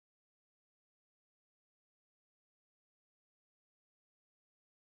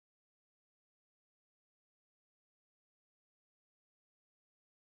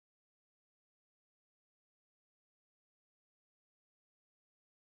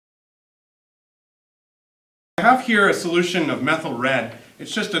I have here a solution of methyl red.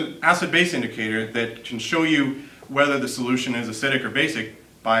 It's just an acid-base indicator that can show you whether the solution is acidic or basic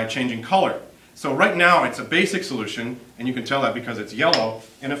by changing color. So right now it's a basic solution, and you can tell that because it's yellow.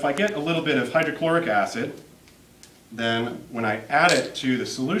 And if I get a little bit of hydrochloric acid, then when I add it to the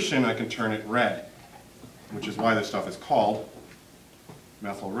solution, I can turn it red, which is why this stuff is called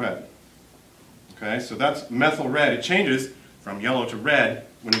methyl red. Okay, so that's methyl red. It changes from yellow to red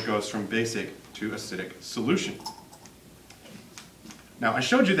when it goes from basic to acidic solution. Now I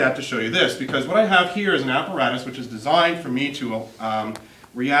showed you that to show you this, because what I have here is an apparatus which is designed for me to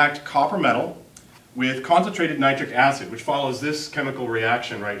react copper metal with concentrated nitric acid, which follows this chemical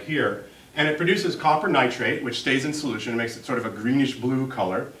reaction right here. And it produces copper nitrate, which stays in solution and makes it sort of a greenish blue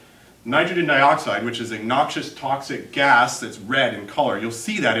color. Nitrogen dioxide, which is a noxious toxic gas that's red in color. You'll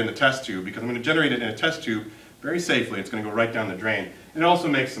see that in the test tube, because I'm going to generate it in a test tube very safely. It's going to go right down the drain. And it also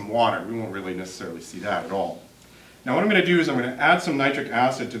makes some water. We won't really necessarily see that at all. Now what I'm going to do is I'm going to add some nitric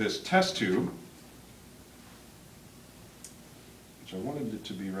acid to this test tube, which I wanted it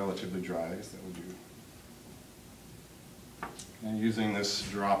to be relatively dry. I guess that would do. And using this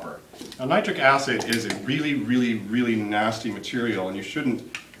dropper. Now nitric acid is a really nasty material, and you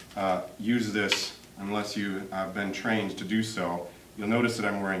shouldn't use this unless you have been trained to do so. You'll notice that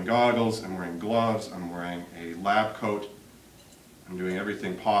I'm wearing goggles, I'm wearing gloves, I'm wearing a lab coat. I'm doing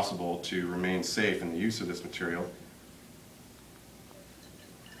everything possible to remain safe in the use of this material.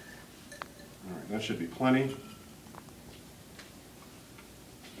 Alright, that should be plenty.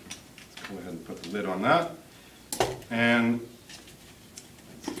 Let's go ahead and put the lid on that. And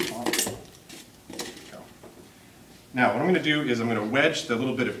there we go. Now what I'm going to do is I'm going to wedge the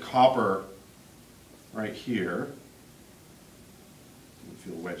little bit of copper right here. Doesn't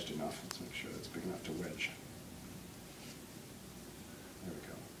feel wedged enough. Let's make sure that's big enough to wedge. There we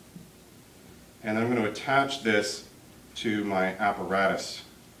go. And I'm going to attach this to my apparatus,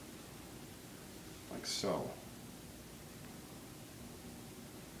 like so.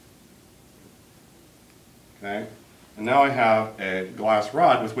 Okay? And now I have a glass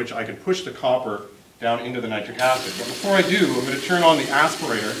rod with which I can push the copper down into the nitric acid. But before I do, I'm going to turn on the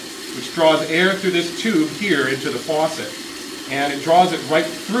aspirator, which draws air through this tube here into the faucet. And it draws it right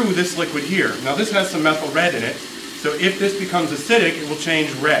through this liquid here. Now this has some methyl red in it, so if this becomes acidic, it will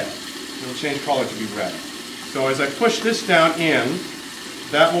change red. It will change color to be red. So as I push this down in,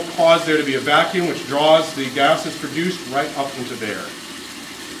 that will cause there to be a vacuum which draws the gases produced right up into there.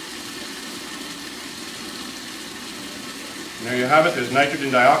 And there you have it. There's nitrogen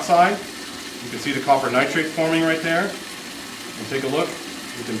dioxide. You can see the copper nitrate forming right there. And take a look.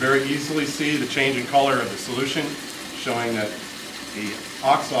 You can very easily see the change in color of the solution, showing that the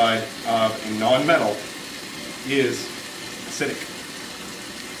oxide of a non-metal is acidic.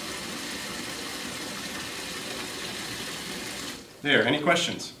 There, any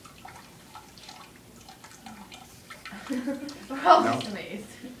questions? We're all just amazed.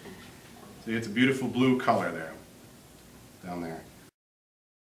 See, it's a beautiful blue color there, down there.